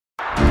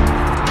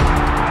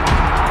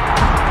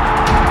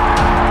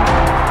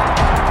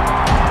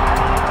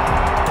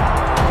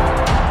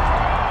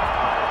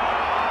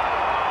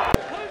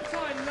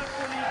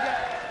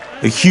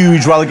A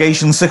huge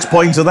relegation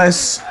 6-pointer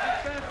this.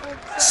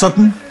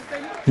 Sutton,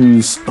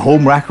 whose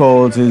home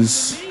record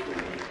is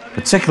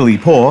particularly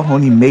poor,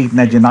 only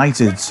Maidenhead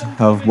United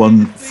have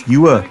won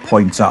fewer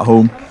points at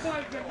home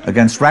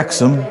against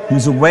Wrexham,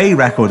 whose away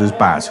record is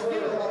bad.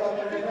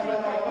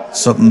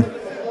 Sutton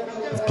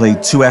have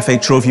played 2 FA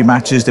Trophy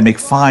matches. They make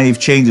 5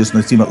 changes in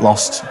the team that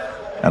lost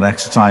at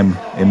extra time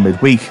in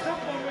midweek.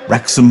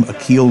 Wrexham,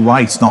 Akeel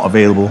Wright not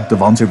available.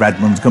 Devontae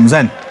Redmond comes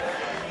in.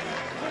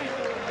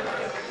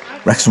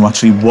 Wrexham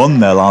actually won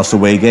their last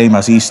away game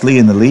as Eastleigh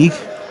in the league.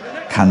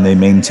 Can they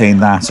maintain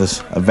that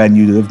as a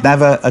venue that they've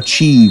never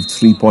achieved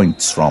 3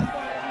 points from?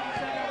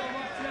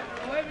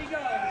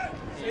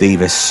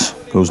 Davis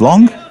goes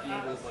long.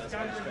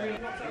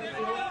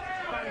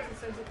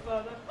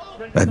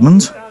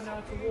 Redmond.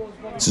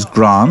 This is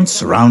Grant,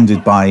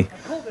 surrounded by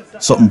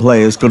Sutton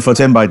players. Good foot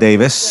in by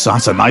Davis.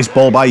 That's a nice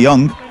ball by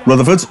Young.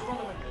 Rutherford.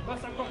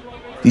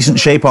 Decent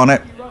shape on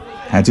it.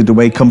 Headed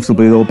away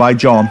comfortably though by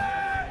John.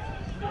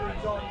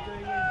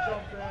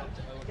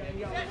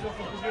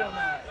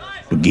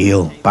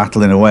 Bugiel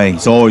battling away.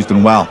 He's always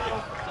done well.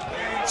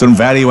 He's done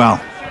very well.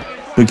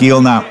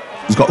 Bugiel now.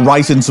 He's got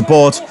Wright in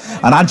support.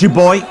 And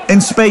Ajiboy in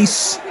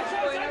space.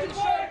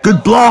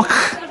 Good block.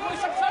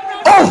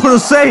 Oh, what a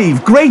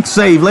save. Great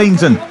save,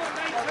 Lainton.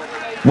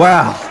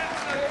 Wow.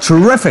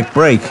 Terrific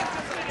break.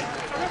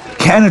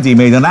 Kennedy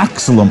made an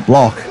excellent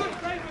block.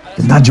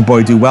 Did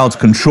Ajiboy do well to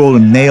control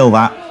and nail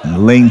that?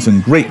 And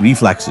Lainton, great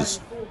reflexes.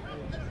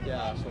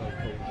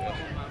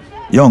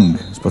 Young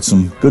has put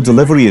some good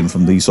delivery in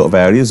from these sort of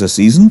areas this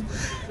season.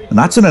 And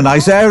that's in a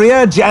nice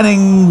area.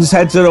 Jennings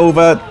heads it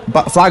over.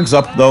 Flags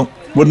up, though.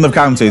 Wouldn't have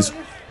counted.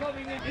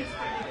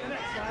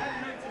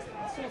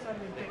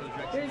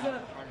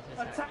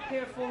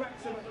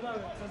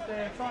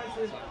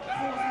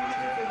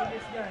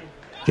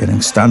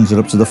 Jennings stands it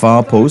up to the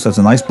far post. That's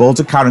a nice ball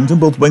to Carrington.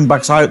 Both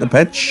wing-backs high at the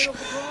pitch.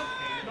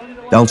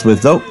 Dealt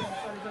with, though.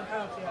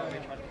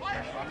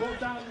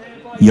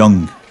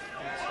 Young.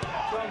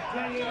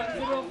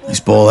 Nice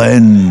ball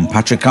in.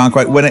 Patrick can't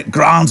quite win it.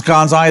 Grant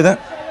can't either.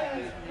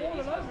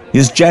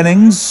 Here's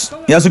Jennings.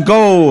 He has a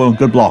goal.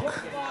 Good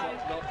block.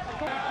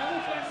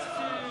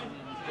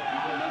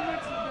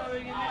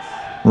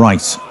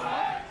 Right.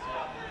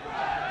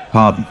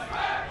 Pardon.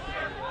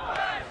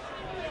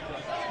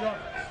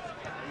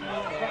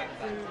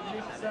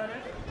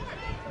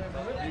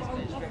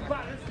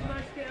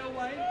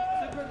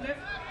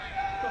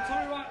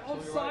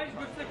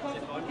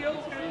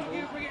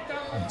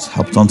 It's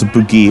helped on to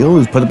Bugiel,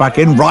 who's put it back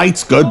in.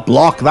 Right, good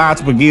block that.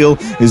 Bugiel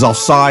is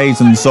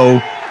offside, and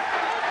so...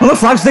 Well, the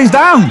flag stays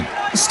down.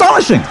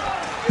 Astonishing.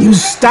 He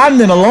was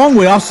standing a long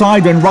way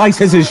offside when Wright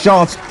hit his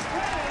shot.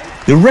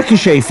 The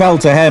ricochet fell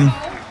to him.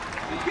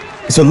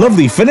 It's a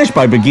lovely finish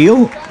by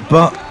Bugiel,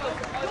 but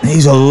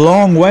he's a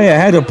long way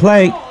ahead of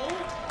play.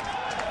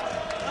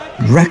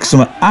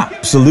 Wrexham are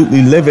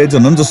absolutely livid,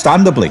 and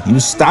understandably. He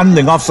was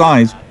standing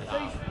offside.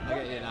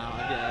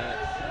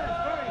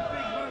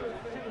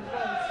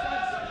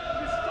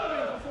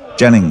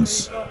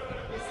 Jennings.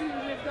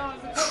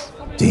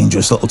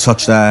 Dangerous little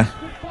touch there.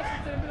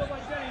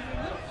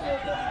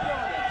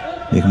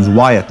 Here comes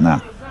Wyatt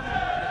now.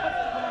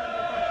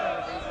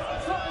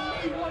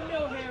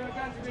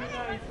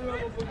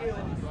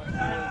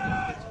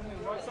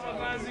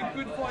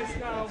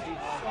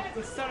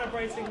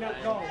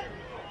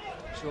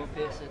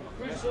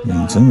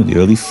 Newton with the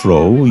early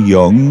throw.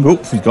 Young. Oh,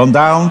 he's gone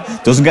down.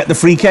 Doesn't get the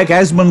free kick.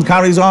 Esmond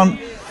carries on.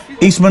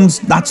 Eastman,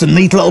 that's a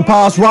neat little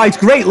pass. Right,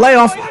 great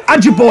layoff.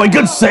 Ajiboy,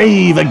 good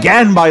save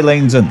again by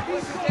Lainton.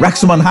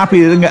 Wrexham unhappy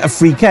they didn't get a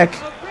free kick,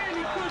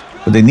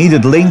 but they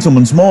needed Lainton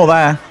once more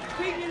there.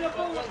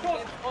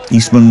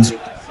 Eastman's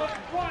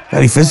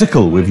very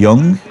physical with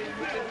Young.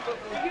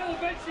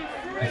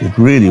 He did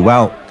really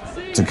well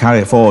to carry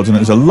it forward, and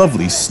it was a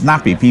lovely,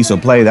 snappy piece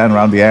of play then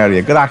around the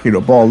area. Good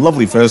accurate ball,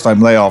 lovely first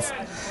time layoff.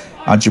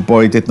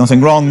 Ajiboy did nothing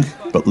wrong,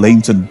 but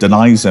Lainton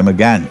denies him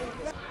again.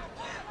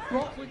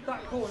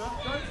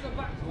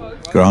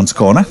 Grant's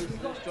corner.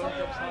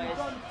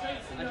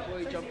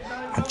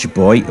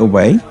 Ajiboy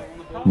away.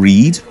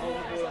 Reed.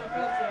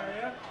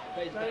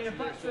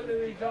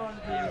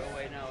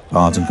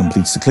 Arden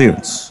completes the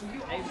clearance.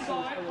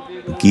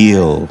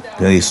 Bugiel.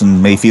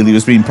 Grayson may feel he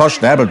was being pushed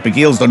there, but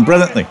Bugiel's done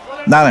brilliantly.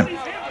 Now then.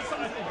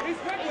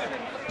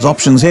 There's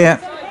options here.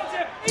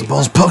 The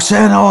ball's put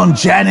in on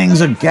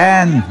Jennings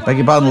again. Beg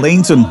your pardon,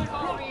 Lainton.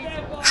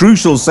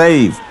 Crucial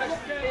save.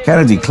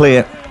 Kennedy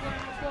clear.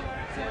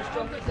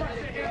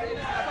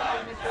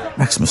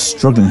 Wrexham is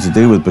struggling to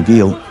do with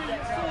Bugiel.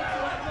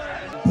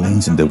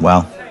 Lainton did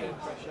well.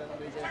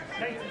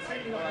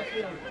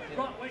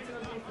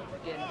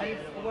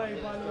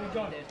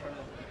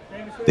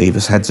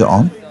 Davis heads it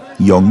on.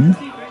 Young.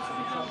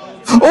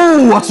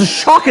 Oh, that's a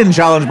shocking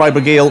challenge by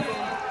Bugiel.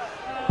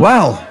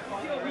 Well,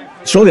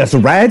 surely that's a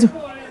red.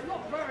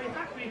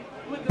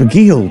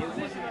 Bugiel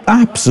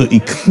absolutely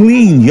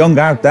clean Young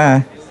out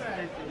there.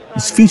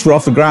 His feet were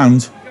off the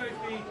ground.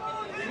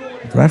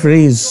 The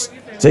referee is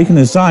taking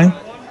his time.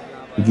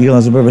 Bugiel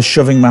has a bit of a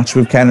shoving match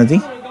with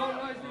Kennedy.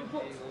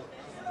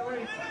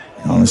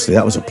 Honestly,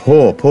 that was a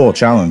poor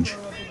challenge.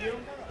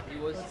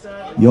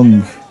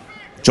 Young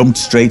jumped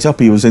straight up.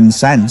 He was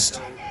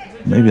incensed.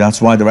 Maybe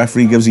that's why the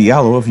referee gives a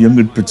yellow. If Young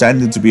had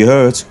pretended to be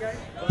hurt,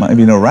 might have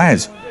been a red.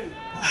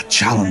 That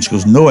challenge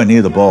goes nowhere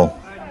near the ball.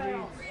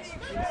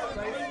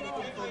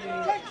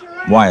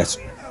 Wyatt.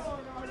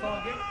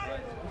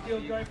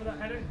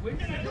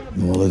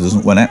 Waller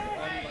doesn't win it.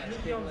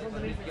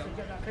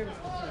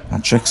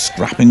 Patrick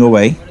scrapping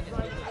away.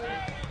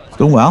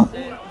 Done well.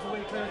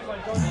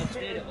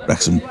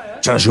 Wrexham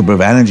trying to show a bit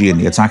of energy in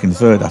the attacking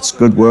third. That's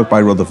good work by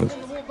Rutherford.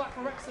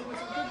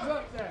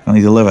 Can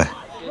he deliver?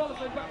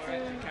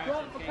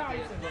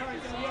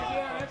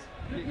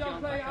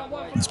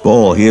 This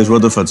ball, here's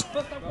Rutherford.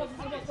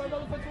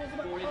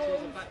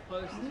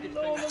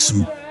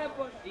 Wrexham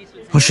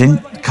pushing,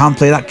 can't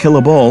play that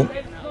killer ball.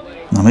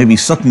 Now maybe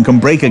Sutton can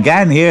break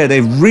again here.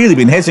 They've really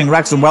been hitting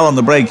Wrexham well on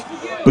the break.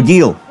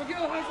 Bugiel.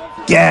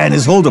 Again,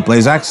 his hold-up play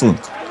is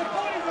excellent.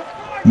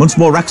 Once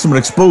more, Wrexham are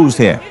exposed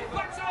here.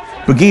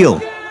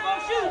 Bugiel.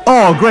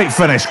 Oh, great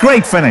finish,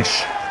 great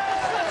finish.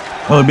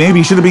 Well, maybe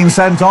he should have been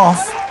sent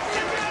off.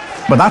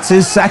 But that's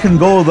his second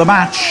goal of the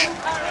match.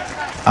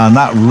 And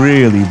that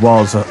really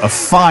was a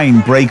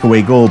fine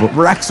breakaway goal. But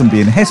Wrexham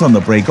being hit on the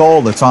break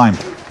all the time.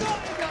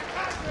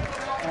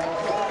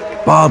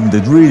 Barden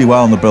did really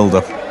well in the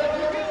build-up.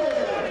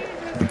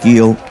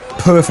 Bugiel,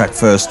 perfect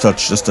first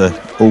touch just to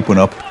open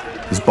up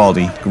his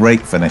body.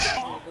 Great finish.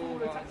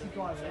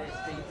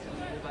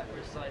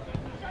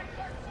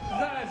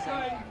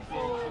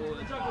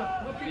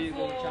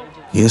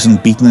 Pearson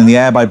beaten in the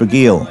air by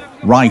Bugiel.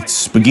 Right,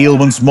 Bugiel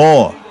once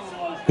more.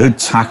 Good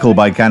tackle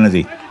by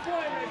Kennedy.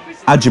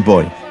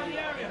 Adjiboy.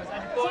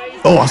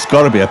 Oh, it's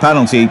got to be a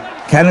penalty.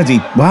 Kennedy,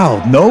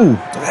 well, no.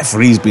 The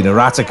referee's been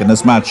erratic in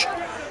this match.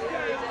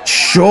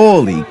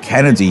 Surely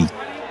Kennedy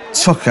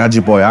took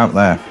Adjiboy out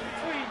there.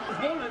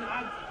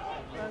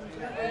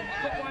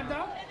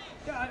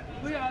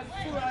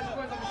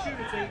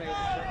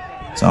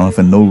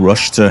 Jonathan, no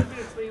rush to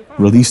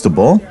release the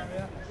ball.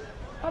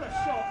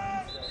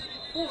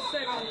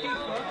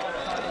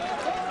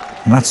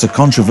 And that's a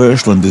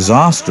controversial and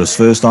disastrous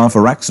first half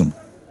for Wrexham.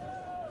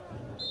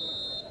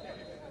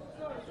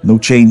 No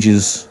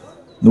changes,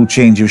 no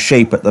change of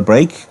shape at the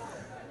break.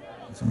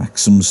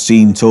 Wrexham's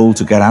team told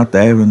to get out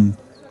there and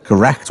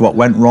correct what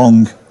went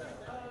wrong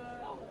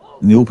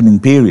in the opening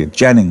period.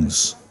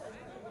 Jennings.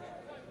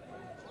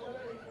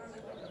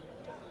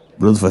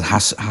 Rutherford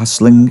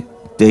hassling.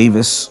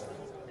 Davis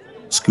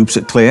scoops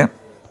it clear.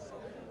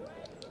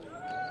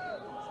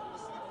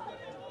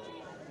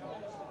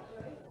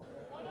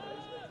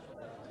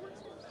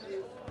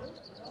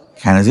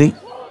 Kennedy.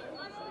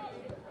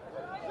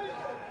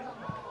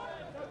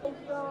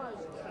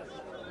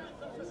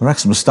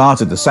 Wrexham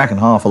started the second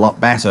half a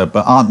lot better,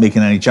 but aren't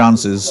making any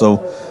chances, so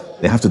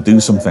they have to do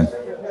something.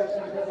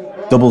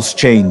 Doubles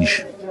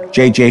change.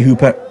 JJ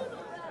Hooper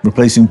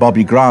replacing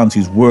Bobby Grant,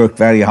 who's worked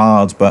very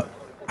hard, but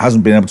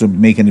hasn't been able to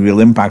make any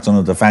real impact on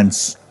the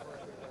defence.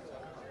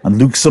 And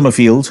Luke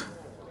Summerfield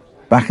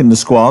back in the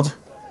squad,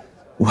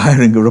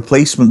 wearing a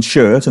replacement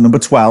shirt, a number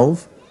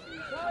 12.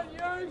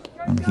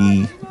 And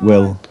he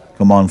will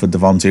come on for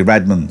Devontae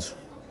Redmond.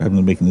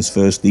 Redmond making his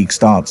first league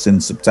start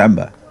since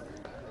September.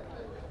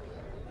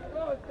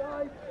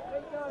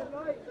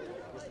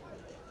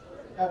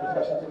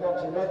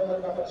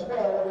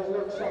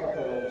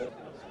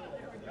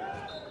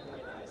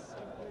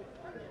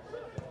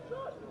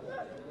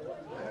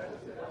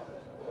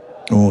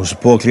 Oh, it's a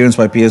poor clearance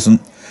by Pearson.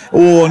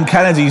 Oh, and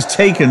Kennedy's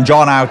taken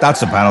John out.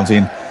 That's a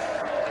penalty.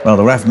 Well,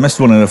 the ref missed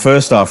one in the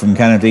first half from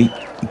Kennedy.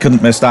 He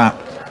couldn't miss that.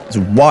 It's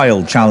a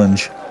wild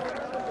challenge.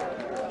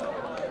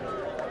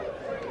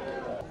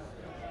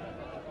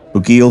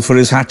 Bugiel for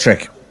his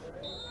hat-trick.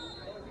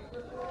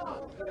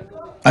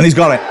 And he's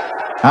got it.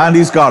 And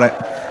he's got it.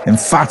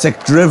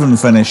 Emphatic, driven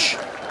finish.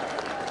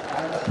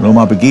 And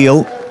Omar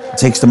Bugiel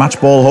takes the match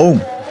ball home.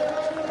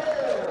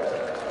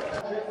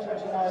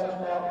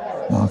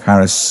 Mark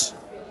Harris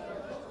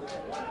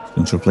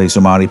going to replace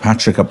Omari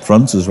Patrick up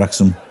front as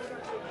Wrexham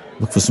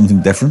look for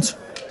something different.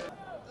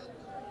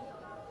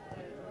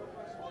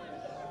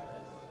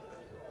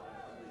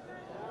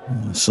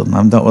 Sutton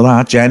haven't dealt with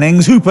that.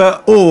 Jennings,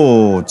 Hooper.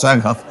 Oh,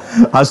 Tagoff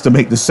has to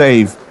make the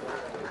save.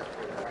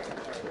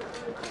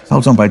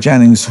 Held on by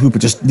Jennings. Hooper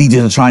just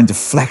needed to try and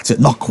deflect it.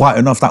 Not quite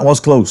enough. That was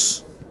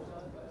close.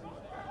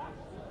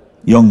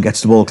 Young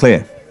gets the ball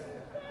clear.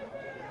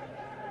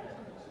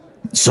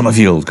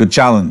 Summerfield, good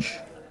challenge.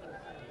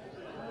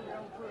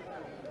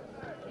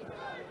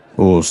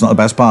 Oh, it's not the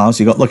best pass.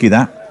 He got lucky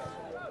there.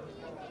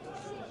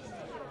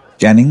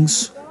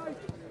 Jennings.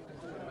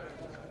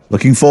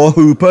 Looking for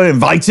Hooper.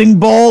 Inviting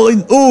ball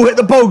in. Oh, hit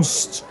the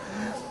post.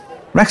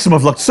 Wrexham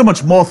have looked so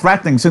much more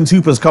threatening since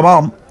Hooper's come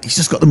on. He's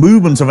just got the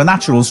movement of a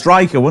natural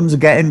striker. Wanted to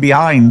get in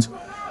behind.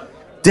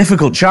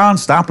 Difficult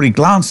chance that, but he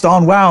glanced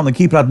on well and the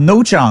keeper had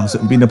no chance. It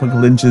would have been a couple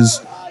of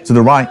inches to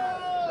the right.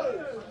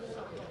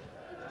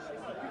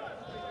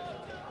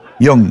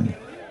 Young.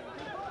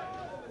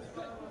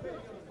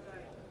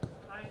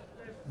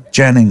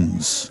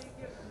 Jennings.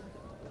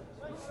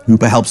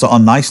 Hooper helps it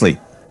on nicely.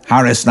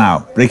 Harris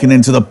now, breaking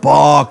into the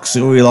box.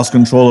 Oh, he lost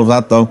control of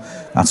that, though.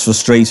 That's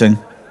frustrating.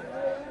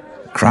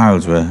 The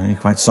crowds were really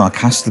quite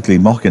sarcastically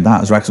mocking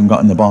that as Wrexham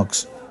got in the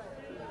box.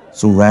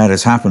 So rare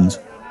it's happened.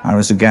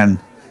 Harris again,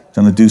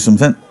 trying to do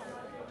something.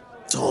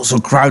 It's also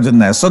crowded in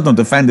there. Sutton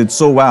defended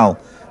so well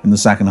in the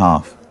second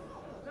half.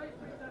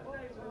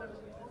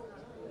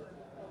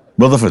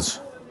 Rutherford.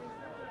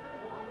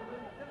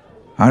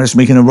 Harris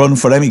making a run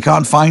for him. He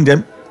can't find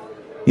him.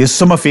 Here's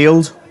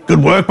Summerfield.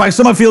 Good work by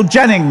Summerfield.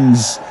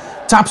 Jennings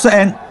taps it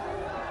in.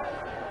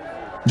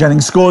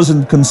 Jennings scores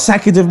in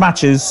consecutive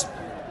matches.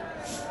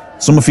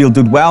 Summerfield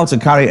did well to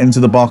carry it into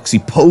the box. He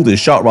pulled his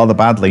shot rather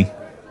badly.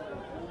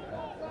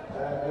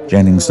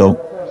 Jennings, though,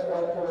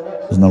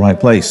 was in the right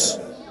place.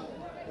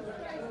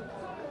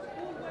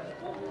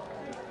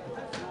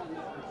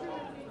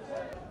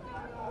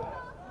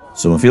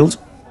 Summerfield.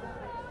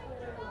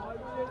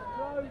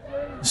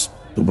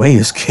 The way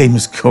this game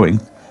is going,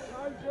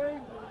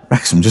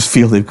 Wrexham just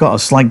feel they've got a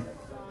slight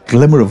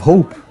glimmer of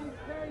hope.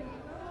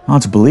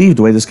 Hard to believe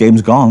the way this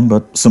game's gone,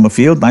 but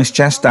Summerfield, nice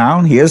chest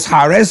down. Here's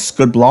Harris,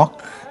 good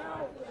block.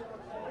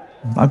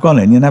 I've gone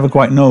in, you never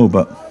quite know,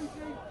 but...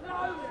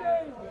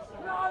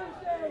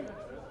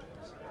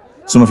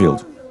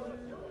 Summerfield.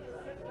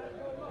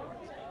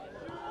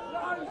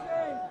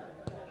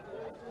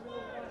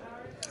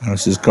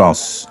 Harris's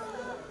cross.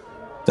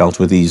 Dealt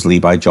with easily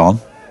by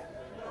John.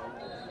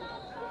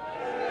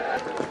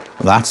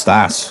 That's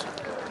that.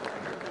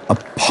 A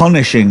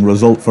punishing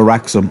result for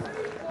Wrexham.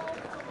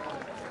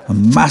 A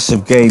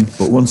massive game,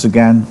 but once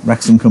again,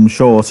 Wrexham comes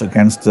short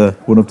against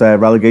one of their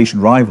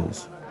relegation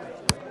rivals.